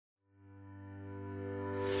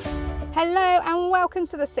Hello and welcome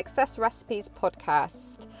to the Success Recipes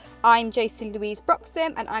podcast. I'm Josie Louise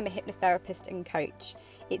Broxham and I'm a hypnotherapist and coach.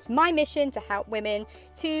 It's my mission to help women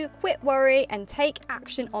to quit worry and take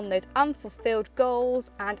action on those unfulfilled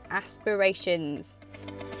goals and aspirations.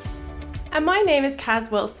 And my name is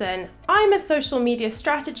Kaz Wilson. I'm a social media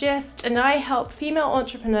strategist and I help female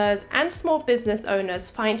entrepreneurs and small business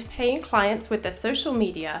owners find paying clients with their social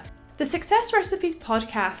media. The Success Recipes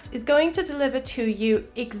podcast is going to deliver to you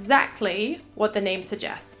exactly what the name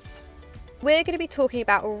suggests. We're going to be talking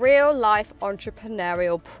about real life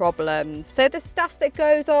entrepreneurial problems. So the stuff that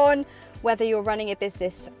goes on, whether you're running a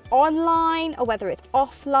business online or whether it's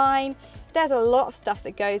offline, there's a lot of stuff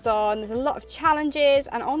that goes on. There's a lot of challenges.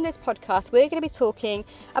 And on this podcast, we're going to be talking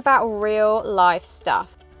about real life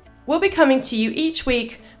stuff. We'll be coming to you each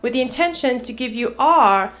week with the intention to give you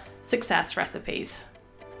our success recipes.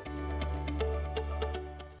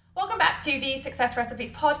 Welcome back to the Success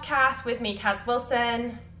Recipes podcast with me, Kaz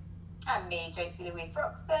Wilson. And me, Josie Louise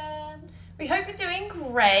Broxham. We hope you're doing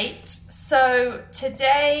great. So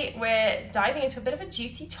today we're diving into a bit of a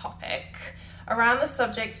juicy topic around the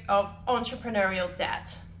subject of entrepreneurial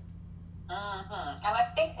debt. And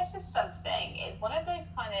I think this is one of those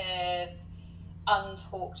kind of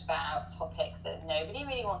untalked about topics that nobody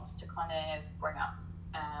really wants to kind of bring up.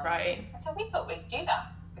 Right. So we thought we'd do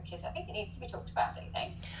that because I think it needs to be talked about, don't you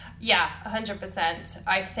think? Yeah, 100%.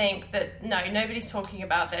 I think that, nobody's talking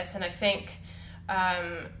about this, and I think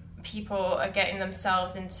people are getting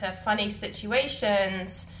themselves into funny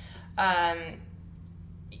situations, trying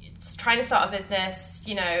to start a business,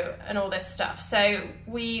 and all this stuff. So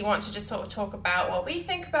we want to just sort of talk about what we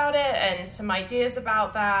think about it and some ideas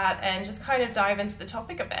about that and just kind of dive into the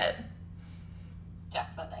topic a bit.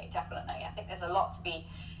 Definitely. I think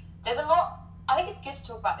I think it's good to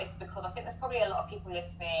talk about this because I think there's probably a lot of people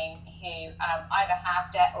listening who either have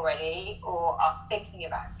debt already or are thinking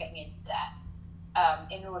about getting into debt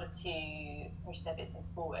in order to push their business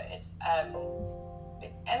forward. And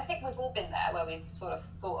I think we've all been there where we've sort of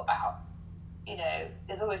thought about,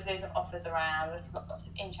 there's always loads of offers around, there's lots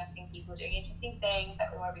of interesting people doing interesting things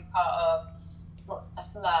that we want to be part of, lots of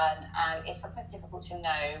stuff to learn, and it's sometimes difficult to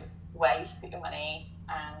know where you should put your money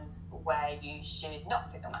and where you should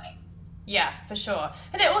not put your money. Yeah, for sure.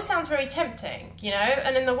 And it all sounds very tempting,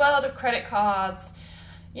 and in the world of credit cards,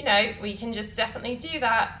 we can just definitely do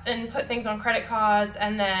that and put things on credit cards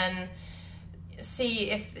and then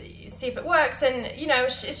see if it works. And,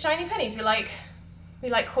 it's shiny pennies. We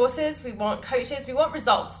like courses, we want coaches, we want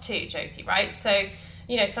results too, Josie, right? So,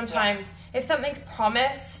 sometimes if something's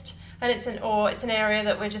promised and it's an area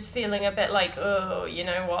that we're just feeling a bit like, oh, you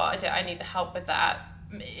know what, I need the help with that.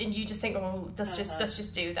 And you just think, oh, let's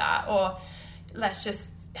just do that, or let's just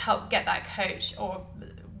help get that coach or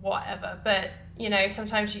whatever. But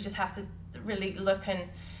sometimes you just have to really look and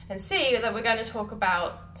see that we're going to talk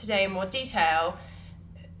about today in more detail.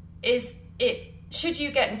 Should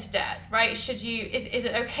you get into debt, right? Is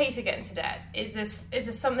it okay to get into debt? Is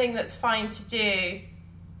this something that's fine to do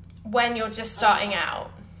when you're just starting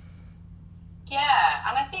out? Yeah,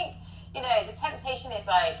 and I think the temptation is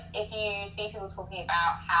like, if you see people talking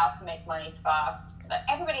about how to make money fast, like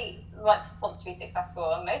everybody wants to be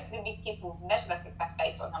successful, and most people measure their success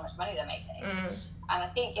based on how much money they're making. And I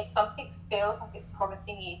think if something feels like it's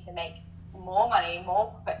promising you to make more money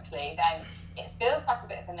more quickly, then it feels like a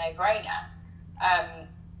bit of a no-brainer. And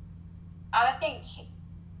I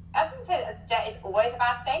wouldn't say that debt is always a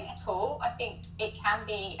bad thing at all. I think it can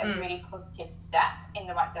be a really positive step in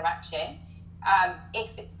the right direction.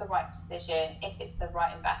 If it's the right decision, if it's the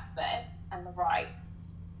right investment and the right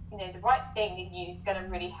thing that you is going to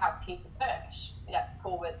really help you to push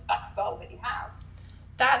forwards that goal that you have.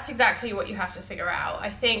 That's exactly what you have to figure out.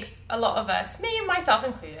 I think a lot of us, me and myself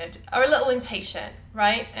included, are a little impatient,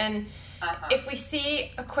 right? And if we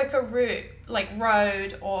see a quicker route, like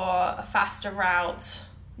road or a faster route,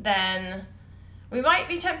 then we might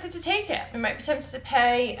be tempted to take it. We might be tempted to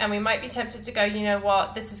pay, and we might be tempted to go, you know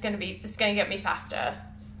what, this is going to get me faster.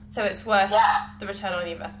 So it's worth the return on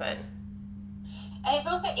the investment. And it's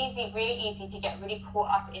also really easy to get really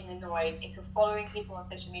caught up in the noise if you're following people on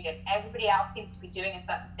social media and everybody else seems to be doing a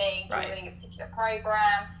certain thing, joining a particular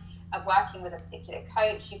program, working with a particular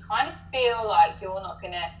coach. You kind of feel like you're not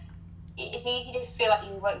going to, it's easy to feel like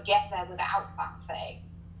you won't get there without that thing.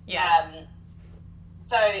 Yeah.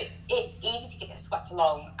 So it's easy to get swept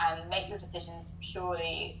along and make your decisions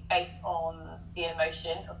purely based on the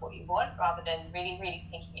emotion of what you want rather than really, really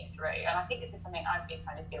thinking it through. And I think this is something I've been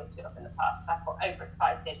kind of guilty of in the past. I've got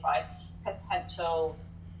overexcited by potential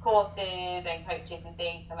courses and coaches and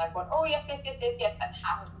things, and I've gone, oh yes, and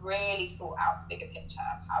haven't really thought out the bigger picture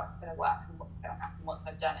of how it's going to work and what's going to happen once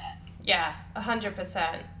I've done it. Yeah,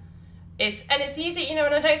 100%. It's easy, and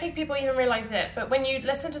I don't think people even realise it, but when you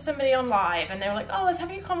listen to somebody on live and they were like, oh, I was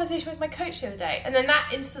having a conversation with my coach the other day, and then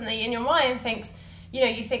that instantly in your mind thinks,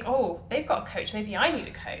 you think, oh, they've got a coach, maybe I need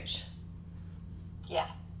a coach.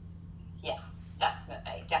 Yes,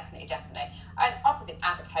 definitely. And obviously,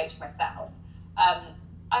 as a coach myself,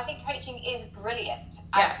 I think coaching is brilliant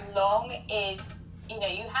as long as,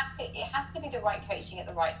 it has to be the right coaching at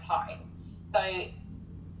the right time. So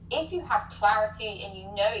if you have clarity and you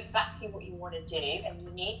know exactly what you want to do and you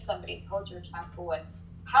need somebody to hold you accountable and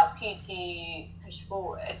help you to push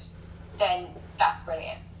forward, then that's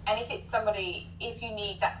brilliant. And if you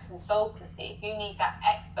need that consultancy, if you need that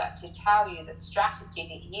expert to tell you the strategy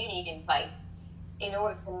that you need in place in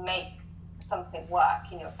order to make something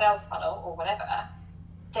work in your sales funnel or whatever,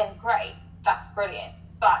 then great, that's brilliant.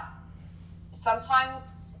 But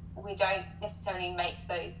sometimes we don't necessarily make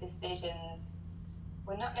those decisions.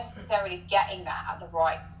 We're not necessarily getting that at the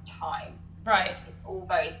right time. Right. It's all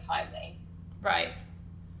very timely. Right.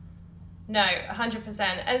 No,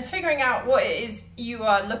 100%. And figuring out what it is you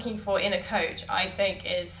are looking for in a coach, I think,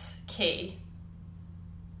 is key.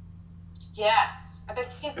 Yes,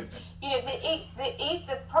 because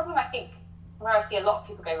the problem I think where I see a lot of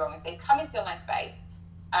people go wrong is they come into the online space,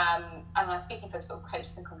 and I'm speaking for sort of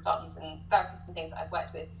coaches and consultants and therapists and things that I've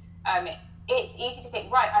worked with. It's easy to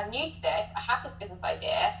think, right, I'm new to this, I have this business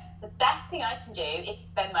idea. The best thing I can do is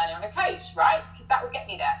spend money on a coach, right? Because that will get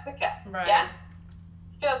me there quicker. Right. Yeah.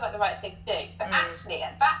 Feels like the right thing to do, but actually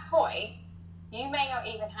at that point you may not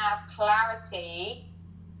even have clarity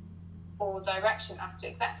or direction as to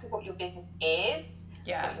exactly what your business is,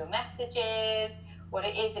 what your message is, what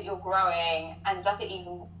it is that you're growing, and does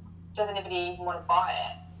anybody even want to buy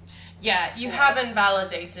it? Yeah, you haven't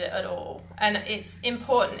validated it at all, and it's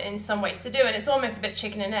important in some ways to do, and it's almost a bit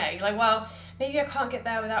chicken and egg. Like, well, maybe I can't get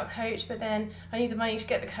there without a coach, but then I need the money to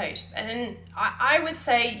get the coach. And I would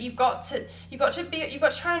say you've got to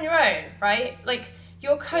try on your own, right? Like,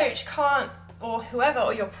 your coach can't, or whoever,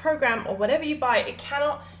 or your program, or whatever you buy, it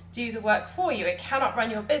cannot do the work for you. It cannot run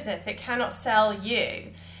your business. It cannot sell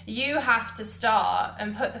you. You have to start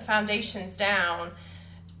and put the foundations down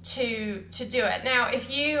to do it. Now, if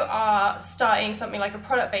you are starting something like a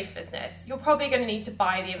product-based business, you're probably going to need to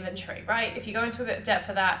buy the inventory, right? If you go into a bit of debt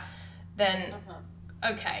for that, then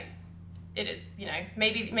okay, it is,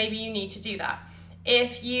 maybe you need to do that.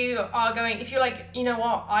 If you're like, you know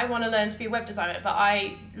what, I want to learn to be a web designer, but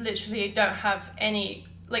I literally don't have any,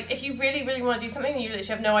 like, if you really, really want to do something and you literally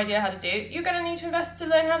have no idea how to do, you're going to need to invest to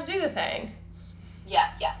learn how to do the thing. Yeah,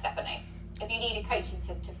 definitely. If you need a coaching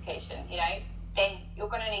certification, then you're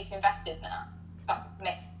going to need to invest in that. That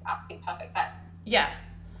makes absolute perfect sense. Yeah,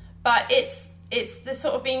 but it's the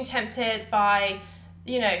sort of being tempted by,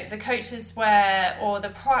 the coaches or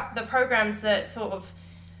the programs that sort of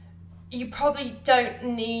you probably don't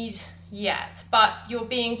need yet, but you're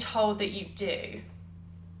being told that you do.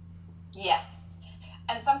 Yes.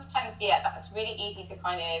 And sometimes, that's really easy to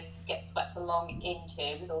kind of get swept along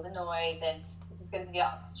into with all the noise, and this is going to be the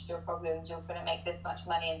answer to your problems, you're going to make this much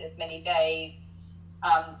money in this many days.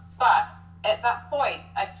 But at that point,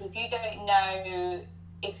 if you don't know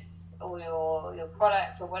if your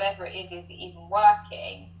product or whatever it is even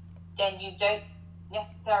working, then you don't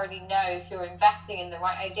necessarily know if you're investing in the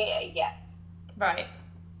right idea yet. Right,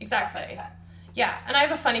 exactly. Yeah, and I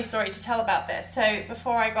have a funny story to tell about this. So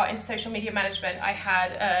before I got into social media management, I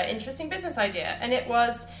had an interesting business idea, and it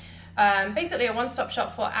was basically a one-stop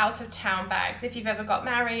shop for out-of-town bags. If you've ever got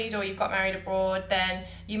married or you've got married abroad, then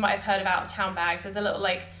you might have heard of out-of-town bags. They're the little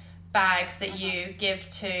bags that you give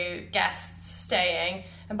to guests staying.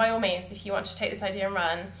 And by all means, if you want to take this idea and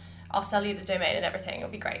run, I'll sell you the domain and everything. It'll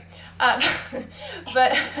be great.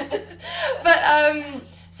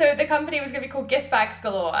 So the company was going to be called Gift Bags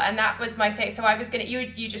Galore, and that was my thing. So I was going to,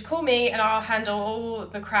 you just call me and I'll handle all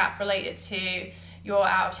the crap related to your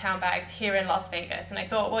out-of-town bags here in Las Vegas. And I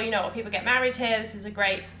thought, well, people get married here. This is a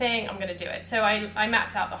great thing. I'm going to do it. So I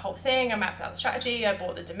mapped out the whole thing. I mapped out the strategy. I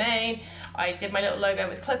bought the domain. I did my little logo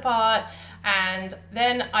with clip art. And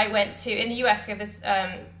then I went to, in the US,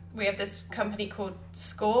 we have this company called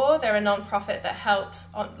SCORE. They're a non-profit that helps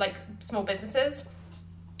small businesses.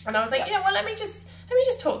 And I was like, let me just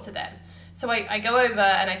talk to them. So I go over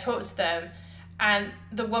and I talk to them, and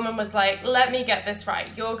the woman was like, let me get this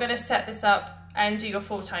right. You're going to set this up and do your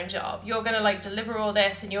full-time job. You're going to deliver all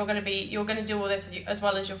this, and you're going to do all this as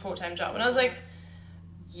well as your full-time job. And I was like,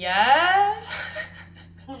 yeah.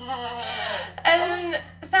 And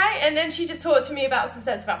then she just talked to me about some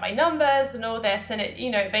sense about my numbers and all this, and it, you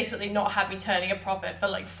know, basically not had me turning a profit for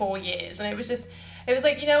like 4 years. And it was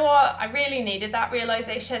like, you know what, I really needed that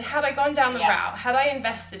realization. Had I gone down the route, had I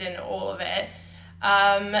invested in all of it,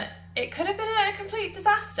 it could have been a complete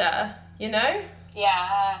disaster, you know?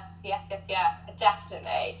 Yes,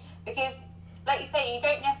 definitely. Because, like you say, you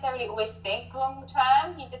don't necessarily always think long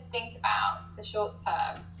term, you just think about the short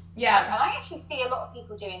term. Yeah. And I actually see a lot of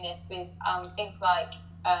people doing this with things like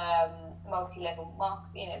multi-level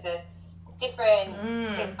marketing, you know, the different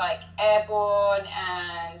things like Airborne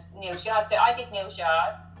and Neil Jard. So I did Neil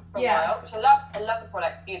Jard for a while, which I love the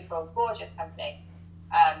products, beautiful, gorgeous company.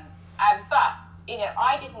 But, you know,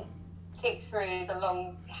 I didn't think through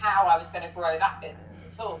how I was going to grow that business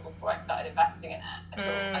at all before I started investing in it at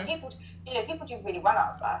all. And people do really well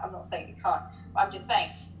out of that. I'm not saying you can't, but I'm just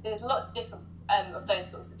saying there's lots of different of those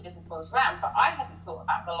sorts of business models around, but I hadn't thought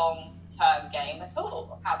about the long-term game at all,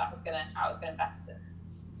 of how I was going to invest in.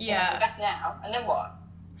 Yeah. Invest now, and then what?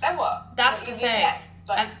 That's what the thing.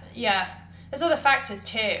 And there's other factors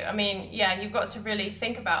too. I mean, you've got to really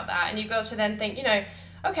think about that, and you've got to then think, you know,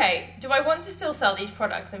 okay, do I want to still sell these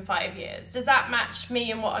products in 5 years? Does that match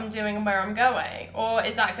me and what I'm doing and where I'm going? Or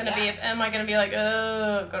is that going to am I going to be like,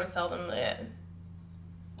 oh, I've got to sell them?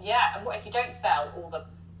 Yeah, and what if you don't sell all the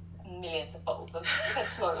millions of bottles of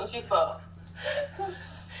essential oils you've bought?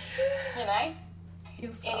 You know?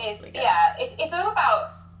 It's all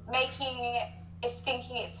about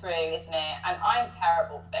thinking it through, isn't it? And I'm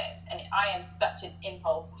terrible for this, and I am such an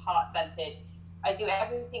impulse, heart-centered. I do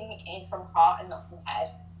everything from heart and not from head,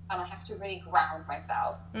 and I have to really ground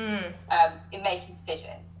myself in making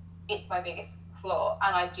decisions. It's my biggest flaw,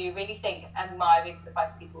 and I do really think, and my biggest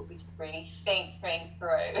advice to people would be to really think things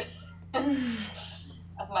through.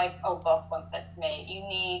 As my old boss once said to me, you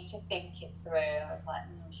need to think it through. And I was like,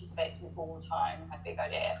 she said it to me all the time, I had a big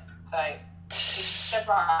idea. So, she's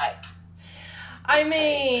right. I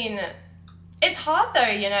mean, it's hard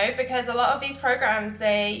though, you know, because a lot of these programs,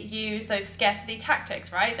 they use those scarcity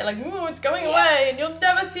tactics, right? They're like, it's going away and you'll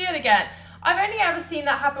never see it again. I've only ever seen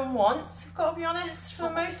that happen once, I've got to be honest, for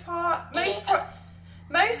the most part. Most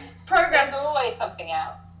programs... There's always something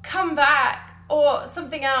else. Come back, or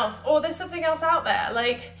something else, or there's something else out there.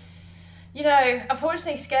 Like, you know,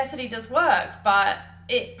 unfortunately scarcity does work, but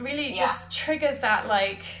it really just triggers that,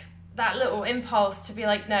 like, that little impulse to be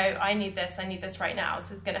like, no, I need this right now,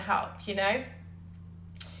 this is going to help, you know?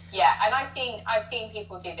 Yeah, and I've seen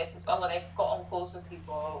people do this as well, where they've got on calls with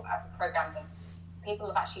people at programs, and people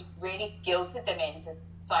have actually really guilted them into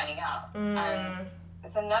signing up. And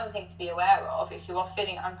it's another thing to be aware of. If you are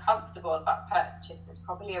feeling uncomfortable about purchase, there's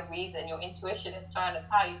probably a reason. Your intuition is trying to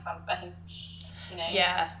tell you something. You know?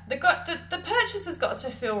 Yeah, the purchase has got to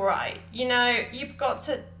feel right. You know, you've got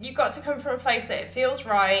to come from a place that it feels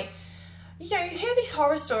right. You know, you hear these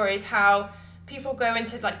horror stories how people go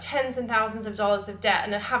into like tens and thousands of dollars of debt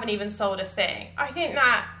and haven't even sold a thing. I think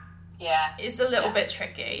that is a little bit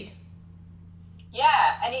tricky.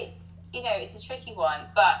 Yeah, and it's a tricky one,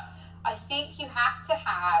 but I think you have to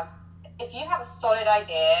have, if you have a solid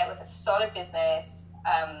idea with a solid business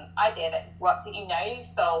idea that you know you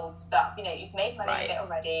sold stuff, you know you've made money with it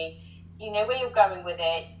already, you know where you're going with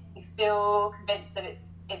it, you feel convinced that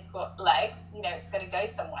it's got legs, you know it's going to go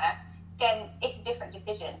somewhere, then it's a different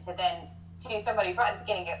decision to somebody right at the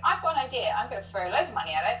beginning go, I've got an idea, I'm going to throw loads of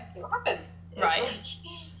money at it and see what happens. Right.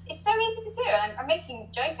 It's so easy to do, and I'm making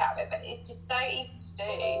a joke out of it, but it's just so easy to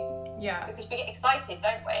do. Yeah. Because we get excited,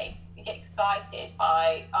 don't we? We get excited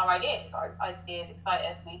by our ideas. Our ideas excite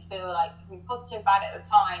us. We feel like we're positive about it at the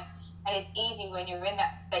time, and it's easy when you're in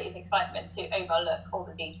that state of excitement to overlook all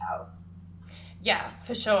the details. Yeah,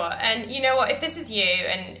 for sure. And you know what? If this is you,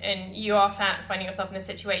 and you are finding yourself in this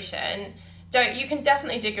situation, you can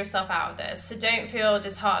definitely dig yourself out of this. So don't feel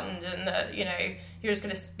disheartened and that, you know, you're just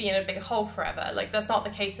going to be in a big hole forever. Like, that's not the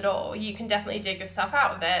case at all. You can definitely dig yourself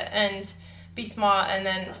out of it and be smart and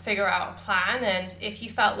then figure out a plan. And if you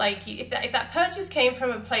felt like if that purchase came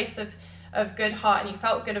from a place of good heart and you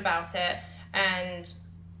felt good about it and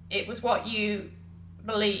it was what you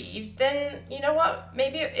believed, then you know what?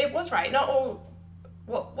 Maybe it was right. Not all.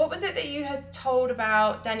 What was it that you had told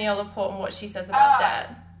about Danielle Laporte and what she says about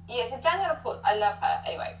debt? Yeah, so Danielle Laporte, I love her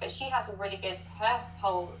anyway, but she has a really good, her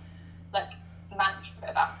whole mantra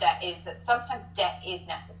about debt is that sometimes debt is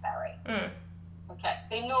necessary. Okay,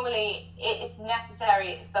 so normally it's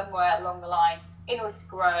necessary somewhere along the line in order to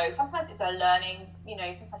grow. Sometimes it's a learning, you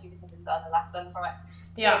know, sometimes you just need to learn a lesson from it.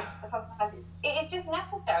 Yeah. But sometimes it's just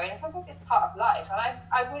necessary, and sometimes it's part of life. And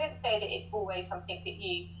I wouldn't say that it's always something that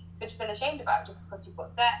you could feel ashamed about just because you've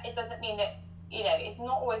got debt. It doesn't mean that it's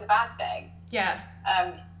not always a bad thing. Yeah.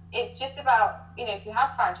 It's just about, if you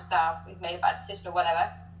have found yourself, you've made a bad decision or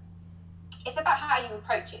whatever, it's about how you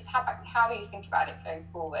approach it. It's how you think about it going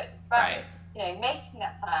forward. It's about, making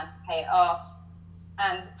that plan to pay it off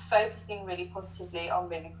and focusing really positively on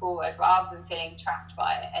moving forward rather than feeling trapped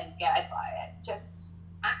by it and scared by it. Just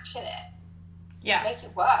action it. Yeah. Make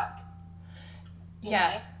it work.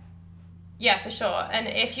 Yeah. Yeah, for sure. And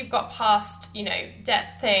if you've got past,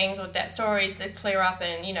 debt things or debt stories to clear up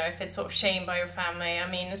and, if it's sort of shamed by your family, I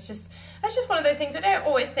mean, that's just one of those things. I don't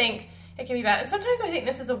always think it can be bad. And sometimes I think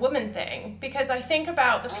this is a woman thing because I think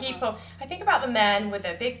about the people, I think about the men with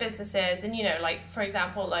their big businesses and, like, for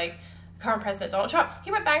example, like current president Donald Trump,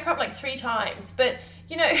 he went bankrupt like 3 times. But,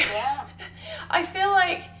 I feel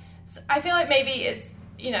like maybe it's,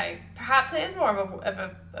 perhaps it is more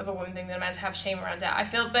of a woman thing than a man to have shame around debt. I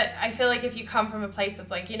feel like if you come from a place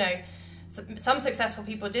of like, some successful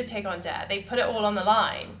people did take on debt. They put it all on the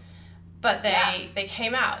line, but they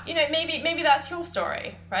came out. Maybe that's your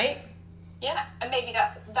story, right? Yeah, and maybe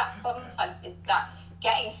that sometimes is that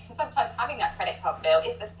sometimes having that credit card bill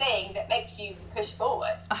is the thing that makes you push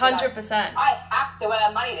forward. 100%. I have to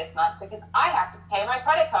earn money this month because I have to pay my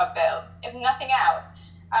credit card bill, if nothing else.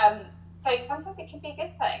 So sometimes it can be a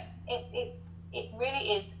good thing. It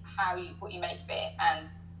really is what you make of it. And,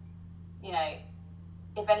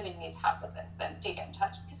 if anybody needs help with this, then do get in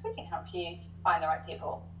touch because we can help you find the right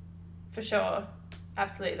people. For sure.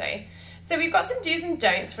 Absolutely. So we've got some do's and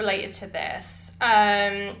don'ts related to this.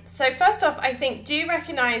 So first off, I think, do you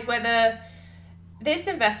recognise whether this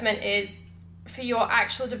investment is for your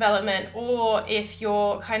actual development or if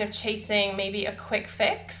you're kind of chasing maybe a quick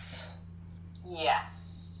fix? Yes.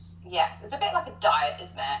 It's a bit like a diet,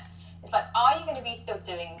 isn't it? It's like, are you going to be still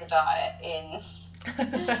doing the diet in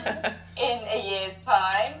a year's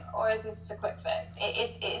time, or is this just a quick fix?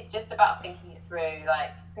 It's just about thinking it through,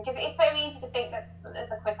 like, because it's so easy to think that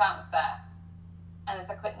there's a quick answer and there's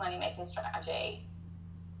a quick money-making strategy.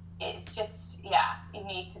 It's just, you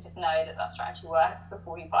need to just know that strategy works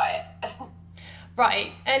before you buy it.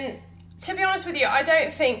 Right, and to be honest with you, I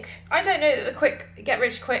don't know that the quick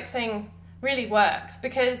get-rich-quick thing really works,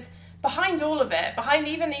 because behind all of it, behind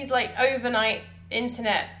even these like overnight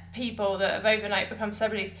internet people that have overnight become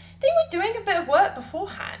celebrities, they were doing a bit of work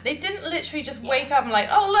beforehand. They didn't literally just wake up and like,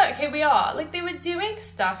 oh look, here we are. Like, they were doing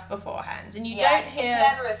stuff beforehand, and you don't hear.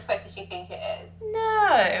 It's never as quick as you think it is.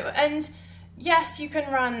 No, and yes, you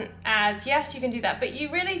can run ads. Yes, you can do that, but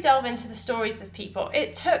you really delve into the stories of people.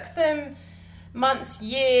 It took them months,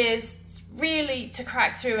 years, really to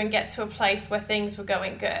crack through and get to a place where things were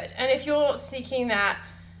going good. And if you're seeking that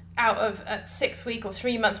out of a 6-week or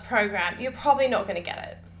 3-month program, you're probably not going to get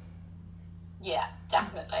it. Yeah,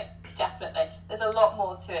 definitely. There's a lot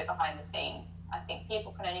more to it behind the scenes. I think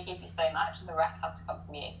people can only give you so much, and the rest has to come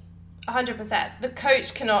from you. 100%. The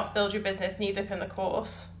coach cannot build your business, neither can the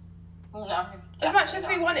course. No, as much as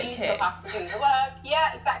we want it to. You still have to do the work.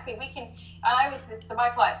 Yeah, exactly. We can, and I always say this to my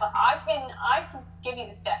clients, like, I can give you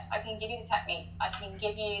the steps, I can give you the techniques, I can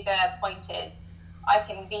give you the pointers, I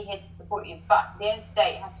can be here to support you, but at the end of the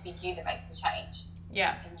day, it has to be you that makes the change.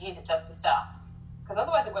 Yeah. And you that does the stuff. Because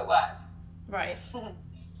otherwise it won't work. Right.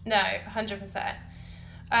 No,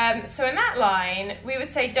 100%. So in that line, we would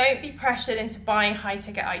say don't be pressured into buying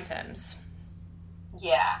high-ticket items.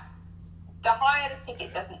 Yeah. The higher the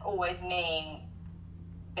ticket doesn't always mean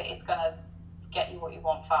that it's going to get you what you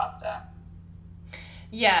want faster.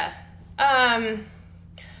 Yeah.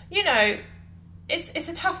 It's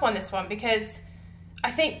a tough one, this one, because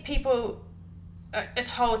I think people are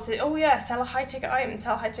told to, sell a high-ticket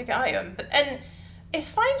item. And it's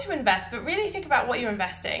fine to invest, but really think about what you're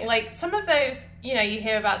investing. Like, some of those, you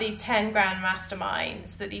hear about these 10 grand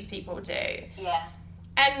masterminds that these people do. Yeah.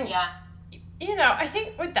 And, I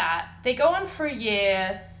think with that, they go on for a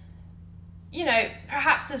year.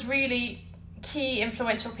 Perhaps there's really key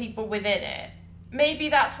influential people within it. Maybe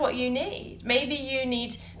that's what you need. Maybe you're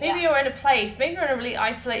in a place, maybe you're in a really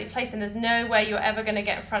isolated place and there's no way you're ever going to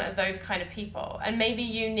get in front of those kind of people. And maybe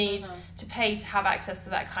you need to pay to have access to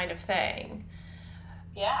that kind of thing.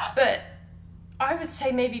 Yeah. But I would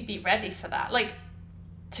say maybe be ready for that. Like,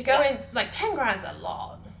 to go in, like, 10 grand's a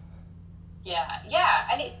lot. Yeah.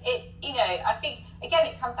 And I think, again,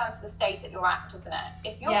 it comes down to the stage that you're at, doesn't it?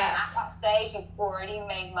 If you're at that stage, you've already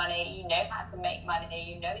made money, you know how to make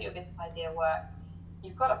money, you know that your business idea works,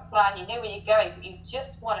 you've got a plan, you know where you're going, but you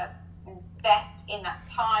just want to invest in that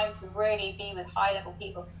time to really be with high-level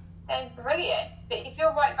people, then brilliant. But if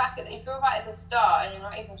you're right at the start and you're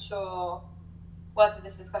not even sure whether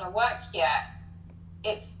this is going to work yet,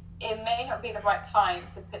 it may not be the right time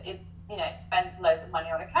to spend loads of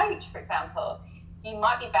money on a coach, for example. you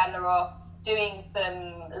might be better off doing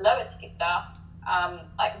some lower ticket stuff,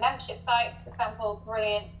 like membership sites, for example,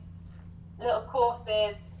 brilliant little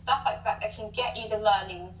courses, stuff like that that can get you the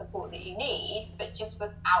learning and support that you need, but just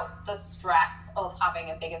without the stress of having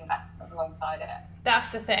a big investment alongside it. That's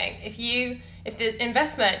the thing. If the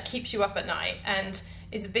investment keeps you up at night and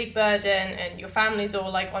is a big burden and your family's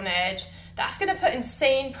all like on edge, that's going to put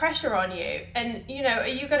insane pressure on you. And, you know, are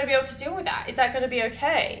you going to be able to deal with that? Is that going to be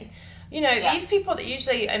okay? You know, these people that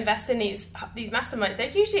usually invest in these masterminds, they're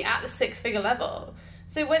usually at the 6-figure level.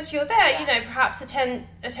 So once you're there, you know, perhaps a 10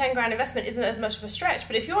 grand investment isn't as much of a stretch.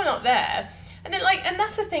 But if you're not there, and then and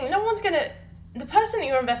that's the thing, no one's going to, the person that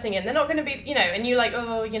you're investing in, they're not going to be, you know, and you're like,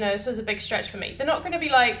 oh, you know, this was a big stretch for me. They're not going to be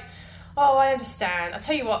like, oh, I understand. I'll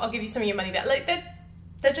tell you what, I'll give you some of your money back. Like,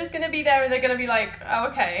 they're just going to be there and they're going to be like, oh,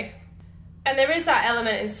 okay. And there is that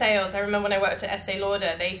element in sales. I remember when I worked at Estee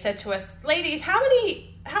Lauder, they said to us, ladies,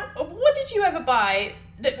 what did you ever buy?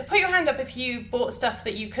 Put your hand up if you bought stuff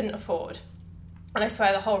that you couldn't afford. And I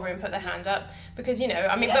swear the whole room put their hand up because, you know,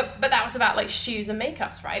 I mean, but that was about like shoes and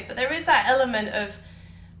makeups, right? But there is that element of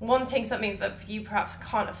wanting something that you perhaps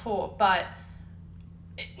can't afford, but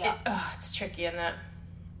it's tricky, isn't it?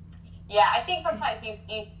 Yeah, I think sometimes you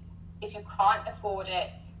if you can't afford it,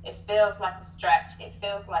 it feels like a stretch. It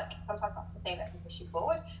feels like sometimes that's the thing that can push you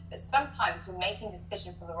forward. But sometimes you're making the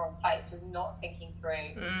decision from the wrong place. You're not thinking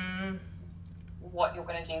through what you're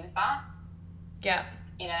going to do with that. Yeah.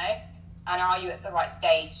 You know? And are you at the right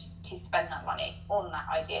stage to spend that money on that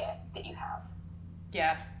idea that you have?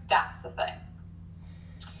 Yeah. That's the thing.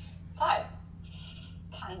 So,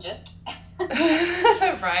 tangent.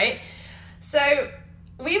 Right. So,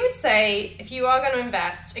 we would say if you are going to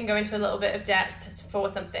invest and go into a little bit of debt for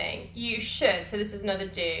something, you should, so this is another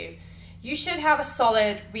do, you should have a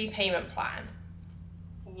solid repayment plan.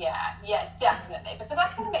 Yeah, definitely. Because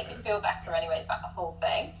that's going to make you feel better anyways about the whole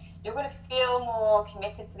thing. You're going to feel more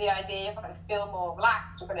committed to the idea. You're going to feel more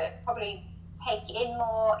relaxed. You're going to probably take in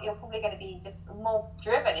more. You're probably going to be just more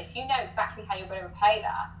driven. If you know exactly how you're going to repay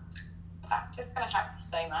that, that's just going to help you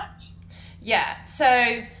so much. Yeah.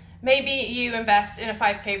 So maybe you invest in a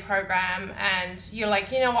 5K program and you're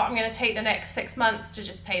like, you know what, I'm going to take the next 6 months to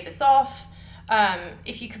just pay this off.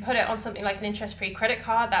 If you can put it on something like an interest-free credit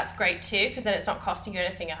card, that's great too, because then it's not costing you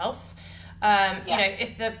anything else. You know,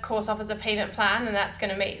 if the course offers a payment plan and that's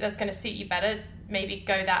going to suit you better, maybe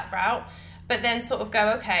go that route. But then sort of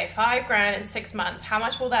go, okay, 5 grand in 6 months, how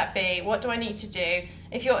much will that be? What do I need to do?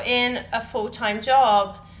 If you're in a full-time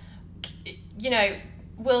job, you know,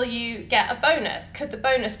 will you get a bonus? Could the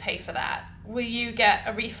bonus pay for that? Will you get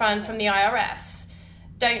a refund from the IRS?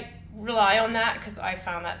 Don't rely on that, because I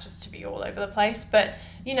found that just to be all over the place. But,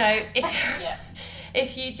 you know,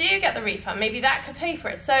 if you do get the refund, maybe that could pay for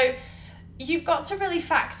it. So you've got to really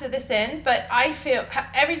factor this in. But I feel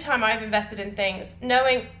every time I've invested in things,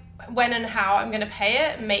 knowing when and how I'm going to pay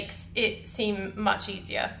it makes it seem much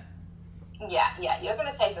easier. Yeah, you're going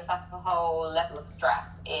to save yourself a whole level of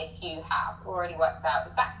stress if you have already worked out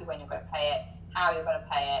exactly when you're going to pay it, how you're going to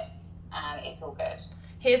pay it, and it's all good.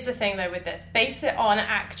 Here's the thing though with this, base it on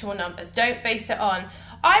actual numbers. Don't base it on,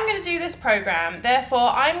 I'm going to do this program, therefore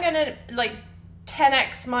I'm going to like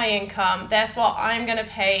 10x my income, therefore I'm going to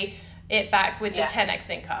pay it back with the 10x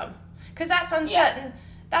income. Because that's uncertain.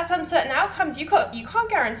 That's uncertain outcomes. You can't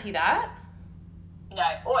guarantee that. No,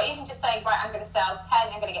 or even just saying, right, I'm going to sell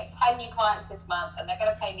 10, I'm going to get 10 new clients this month and they're going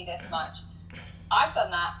to pay me this much. I've done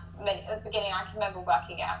that at the beginning. I can remember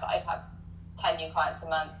working out that I'd have 10 new clients a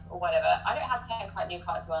month or whatever. I don't have 10 new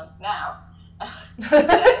clients a month now.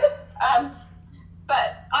 But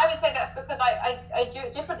I would say that's because I do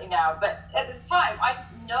it differently now. But at the time, I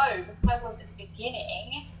didn't know, because I was at the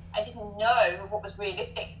beginning, I didn't know what was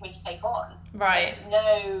realistic for me to take on. Right. I didn't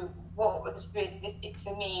know what was realistic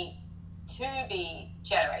for me to be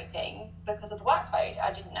generating because of the workload.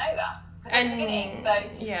 I didn't know that because at the beginning. So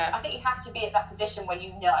I think you have to be at that position where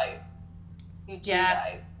you know,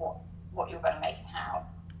 know what you're going to make and how.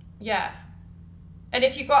 Yeah. And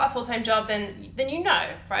if you've got a full-time job, then you know,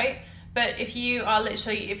 right? But if you are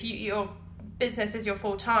your business is your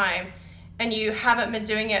full-time and you haven't been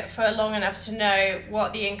doing it for long enough to know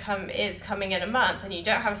what the income is coming in a month, and you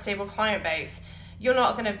don't have a stable client base, you're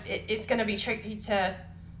not going to, it's going to be tricky to,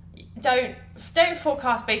 don't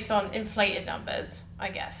forecast based on inflated numbers, I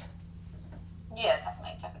guess. Yeah,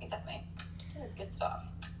 definitely. That is good stuff.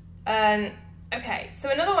 Okay, so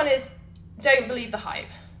another one is don't believe the hype,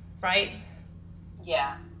 right?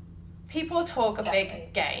 Yeah. People talk a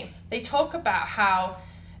big game. They talk about how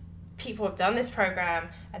people have done this program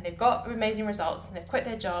and they've got amazing results and they've quit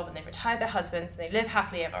their job and they've retired their husbands and they live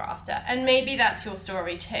happily ever after. And maybe that's your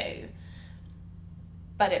story too.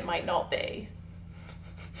 but it might not be.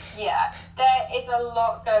 Yeah, there is a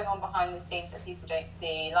lot going on behind the scenes that people don't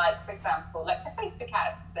see. Like, for example, like the Facebook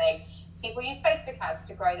ads thing. People use Facebook ads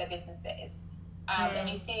to grow their businesses. And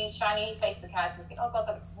you see these shiny Facebook ads and you think, oh God,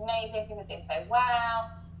 that looks amazing. People do say,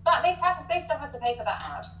 wow. But they still have to pay for that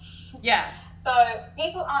ad. Yeah. So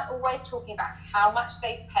people aren't always talking about how much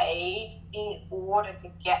they've paid in order to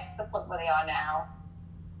get to the point where they are now,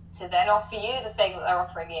 to then offer you the thing that they're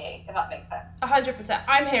offering you, if that makes sense. 100%.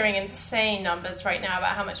 I'm hearing insane numbers right now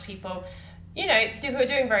about how much people, who are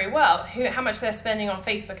doing very well, how much they're spending on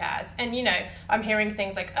Facebook ads. And, I'm hearing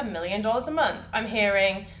things like $1 million a month. I'm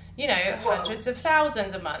hearing, hundreds of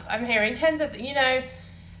thousands a month. I'm hearing tens of,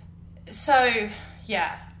 So,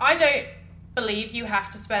 yeah, I don't believe you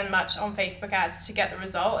have to spend much on Facebook ads to get the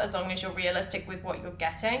result, as long as you're realistic with what you're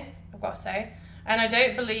getting, I've got to say. And I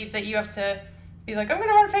don't believe that you have to be like, I'm going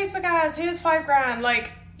to run Facebook ads, here's $5,000.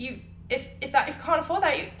 Like, if you can't afford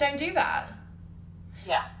that, you don't do that.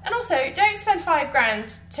 Yeah. And also, don't spend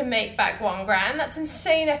 $5,000 to make back $1,000. That's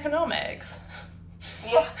insane economics.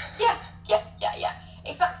 Yeah.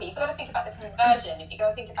 Exactly. You've got to think about the conversion. If you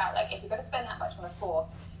go think about, like, if you're going to spend that much on a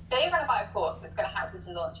course, say you're going to buy a course that's going to help you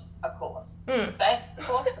to launch a course. Say the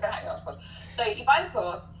course is going to help you launch a course. So you buy the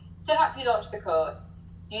course to help you launch the course.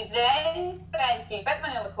 You then spend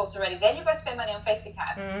money on the course already. Then you've got to spend money on Facebook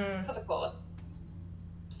ads for the course.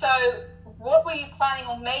 So what were you planning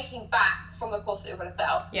on making back from the course that you're going to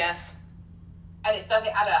sell? Yes. And it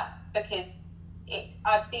doesn't add up, because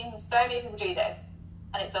I've seen so many people do this,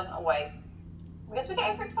 and it doesn't always. Because we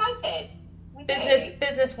get overexcited.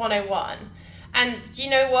 Business 101. And you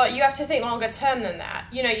know what? You have to think longer term than that.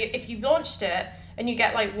 If you've launched it and you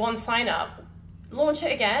get like one sign up, launch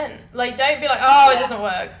it again. Like, don't be like, it doesn't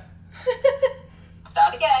work.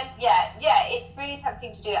 Start again. Yeah, it's really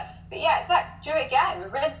tempting to do that. But yeah, do it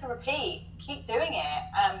again. Rinse and repeat. Keep doing it.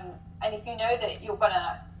 And if you know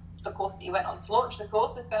that the course that you went on to launch the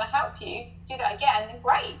course is going to help you do that again, then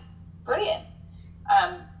great. Brilliant.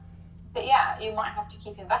 But yeah, you might have to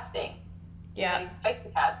keep investing in those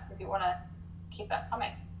Facebook ads if you want to keep that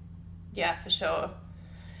coming. Yeah, for sure.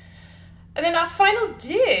 And then our final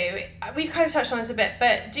we've kind of touched on this a bit,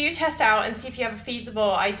 but do you test out and see if you have a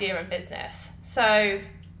feasible idea in business? So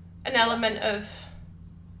an element of,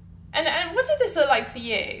 and what did this look like for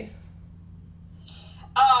you?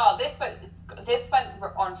 Oh, this went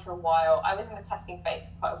on for a while. I was in the testing phase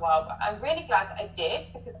for quite a while, but I'm really glad that I did,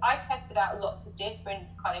 because I tested out lots of different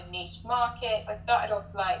kind of niche markets. I started off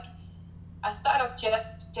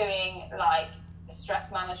just doing like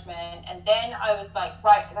stress management, and then I was like,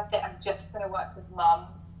 right, that's it, I'm just going to work with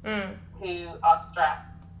mums who are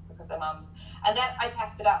stressed because they're mums. And then I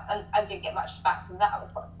tested out, and I didn't get much back from that. I was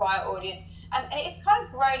quite a quiet audience, and it's kind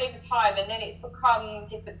of grown over time, and then it's become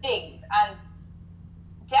different things. And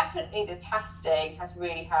definitely the testing has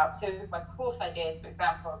really helped. So with my course ideas, for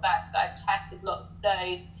example, that I've tested lots of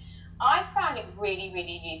those, I found it really,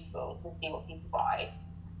 really useful to see what people buy.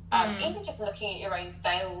 Even just looking at your own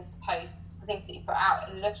sales posts, the things that you put out,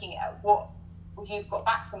 and looking at what you've got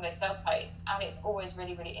back from those sales posts, and it's always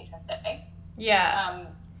really, really interesting. Yeah.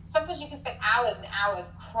 Sometimes you can spend hours and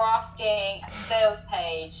hours crafting a sales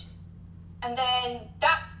page, and then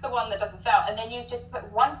that's the one that doesn't sell, and then you just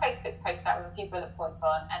put one Facebook post out with a few bullet points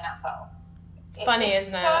on, and that's all. Funny,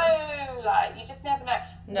 isn't it? So, like, you just never know.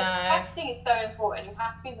 So No. testing is so important. You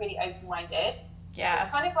have to be really open-minded. Yeah.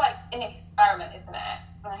 It's kind of like an experiment, isn't it?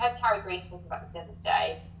 And I heard Carrie Green talking about this the other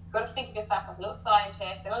day. You've got to think of yourself as a little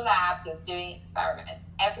scientist in a lab. You're doing experiments.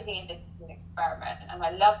 Everything in business is an experiment. And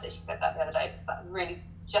I love that she said that the other day, because that really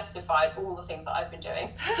justified all the things that I've been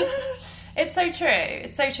doing. It's so true.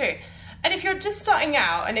 It's so true. And if you're just starting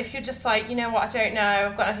out, and if you're just like, you know what, I don't know,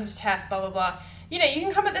 I've got nothing to test, blah, blah, blah. You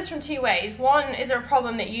can come at this from two ways. One, is there a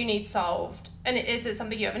problem that you need solved? And is it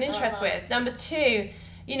something you have an interest with? Number two,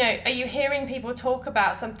 are you hearing people talk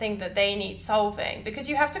about something that they need solving? Because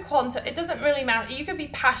you have to it doesn't really matter. You could be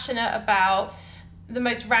passionate about the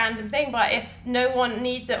most random thing, but if no one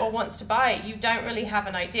needs it or wants to buy it, you don't really have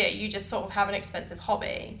an idea. You just sort of have an expensive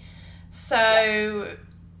hobby. So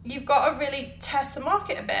you've got to really test the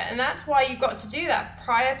market a bit. And that's why you've got to do that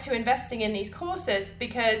prior to investing in these courses,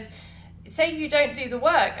 because say you don't do the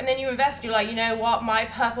work and then you invest, you're like, you know what, my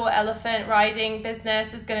purple elephant riding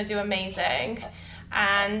business is going to do amazing.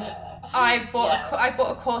 And I bought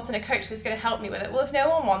a course and a coach that's going to help me with it. Well, if no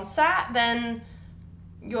one wants that, then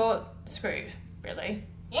you're screwed, really.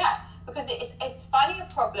 Yeah, because it's finding a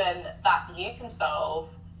problem that you can solve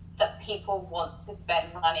that people want to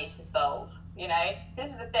spend money to solve.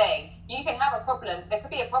 This is the thing. You can have a problem. There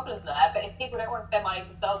could be a problem there, but if people don't want to spend money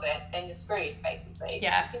to solve it, then you're screwed, basically.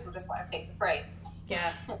 Yeah. Because people just want everything for free.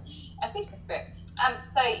 Yeah. A secret spirit.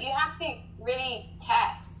 So you have to really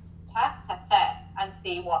test, and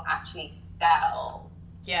see what actually sells.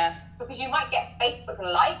 Yeah. Because you might get Facebook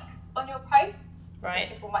likes on your posts. Right.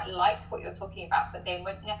 People might like what you're talking about, but they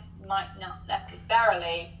might not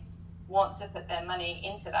necessarily want to put their money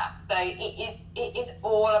into that. So it is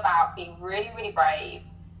all about being really, really brave,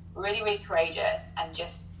 really, really courageous, and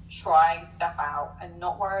just trying stuff out and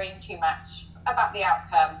not worrying too much about the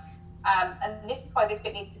outcome. And this is why this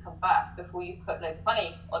bit needs to come first before you put loads of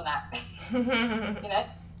money on that. You know?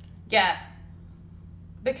 Yeah.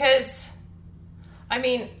 Because, I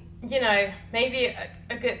mean, you know, maybe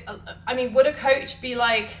would a coach be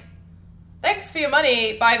like, thanks for your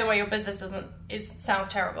money, by the way, your business sounds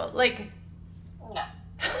terrible. Like, no.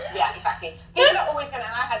 Yeah, exactly. People are always going to,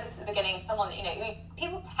 and I had this at the beginning, someone, you know,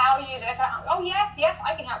 people tell you that, oh, yes,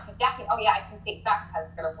 I can help you, definitely. Oh, yeah, I can see exactly how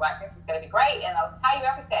this is going to work. This is going to be great, and I'll tell you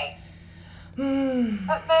everything.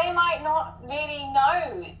 But they might not really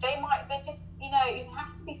know. They just, you know, you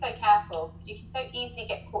have to be so careful because you can so easily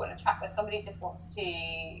get caught in a trap where somebody just wants to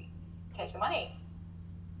take your money.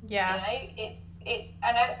 Yeah. You know, it's.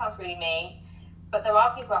 I know it sounds really mean, but there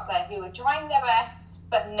are people out there who are trying their best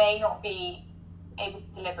but may not be able to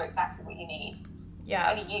deliver exactly what you need.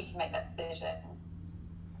 Yeah. Only you can make that decision.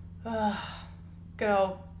 Good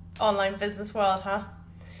old online business world, huh?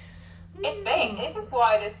 It's big. This is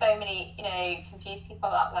why there's so many, you know, confused people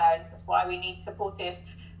out there, and this is why we need supportive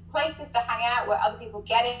places to hang out where other people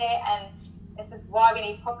get it, and this is why we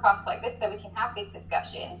need podcasts like this so we can have these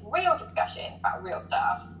discussions, real discussions about real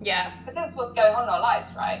stuff. Yeah. Because this is what's going on in our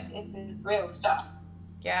lives, right? This is real stuff.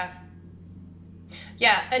 Yeah.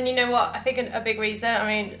 Yeah, and you know what? I think a big reason, I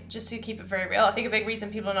mean, just to keep it very real, I think a big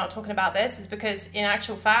reason people are not talking about this is because in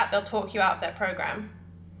actual fact, they'll talk you out of their program.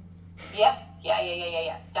 Yeah,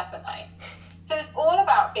 definitely. So it's all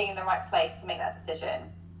about being in the right place to make that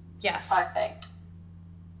decision. Yes. I think.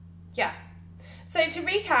 Yeah. So to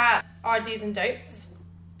recap our do's and don'ts,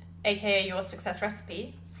 aka your success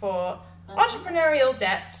recipe for entrepreneurial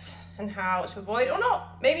debt and how to avoid or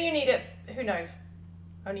not. Maybe you need it, who knows?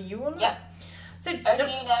 Only you will know. Yeah. So Only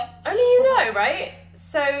you know. Only you know, right?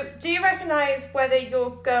 So do you recognize whether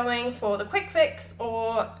you're going for the quick fix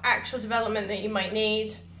or actual development that you might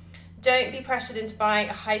need? Don't be pressured into buying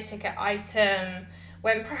a high ticket item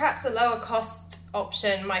when perhaps a lower cost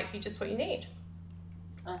option might be just what you need.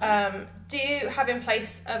 Do you have in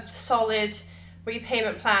place a solid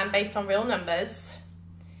repayment plan based on real numbers?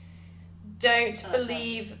 Don't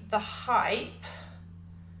believe the hype.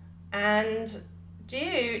 And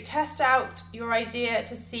do test out your idea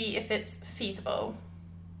to see if it's feasible.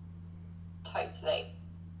 Totally.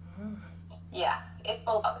 Yes, it's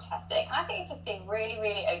all about the testing. And I think it's just being really,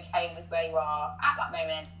 really okay with where you are at that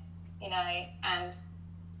moment, you know, and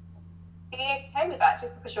be okay with that.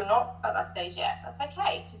 Just because you're not at that stage yet, that's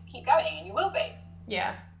okay. Just keep going and you will be.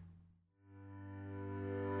 Yeah.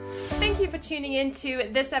 Thank you for tuning in to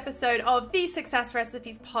this episode of the Success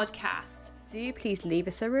Recipes podcast. Do please leave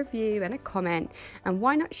us a review and a comment, and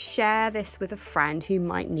why not share this with a friend who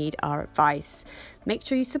might need our advice. Make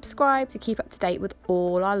sure you subscribe to keep up to date with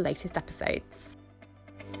all our latest episodes.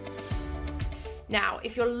 Now,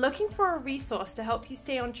 if you're looking for a resource to help you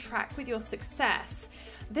stay on track with your success,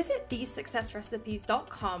 visit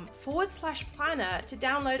thesuccessrecipes.com/planner to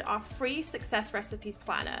download our free Success Recipes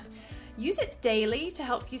Planner. Use it daily to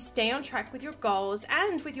help you stay on track with your goals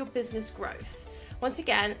and with your business growth. Once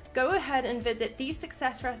again, go ahead and visit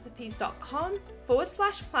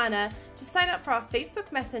thesuccessrecipes.com/planner to sign up for our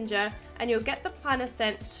Facebook Messenger, and you'll get the planner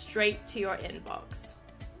sent straight to your inbox.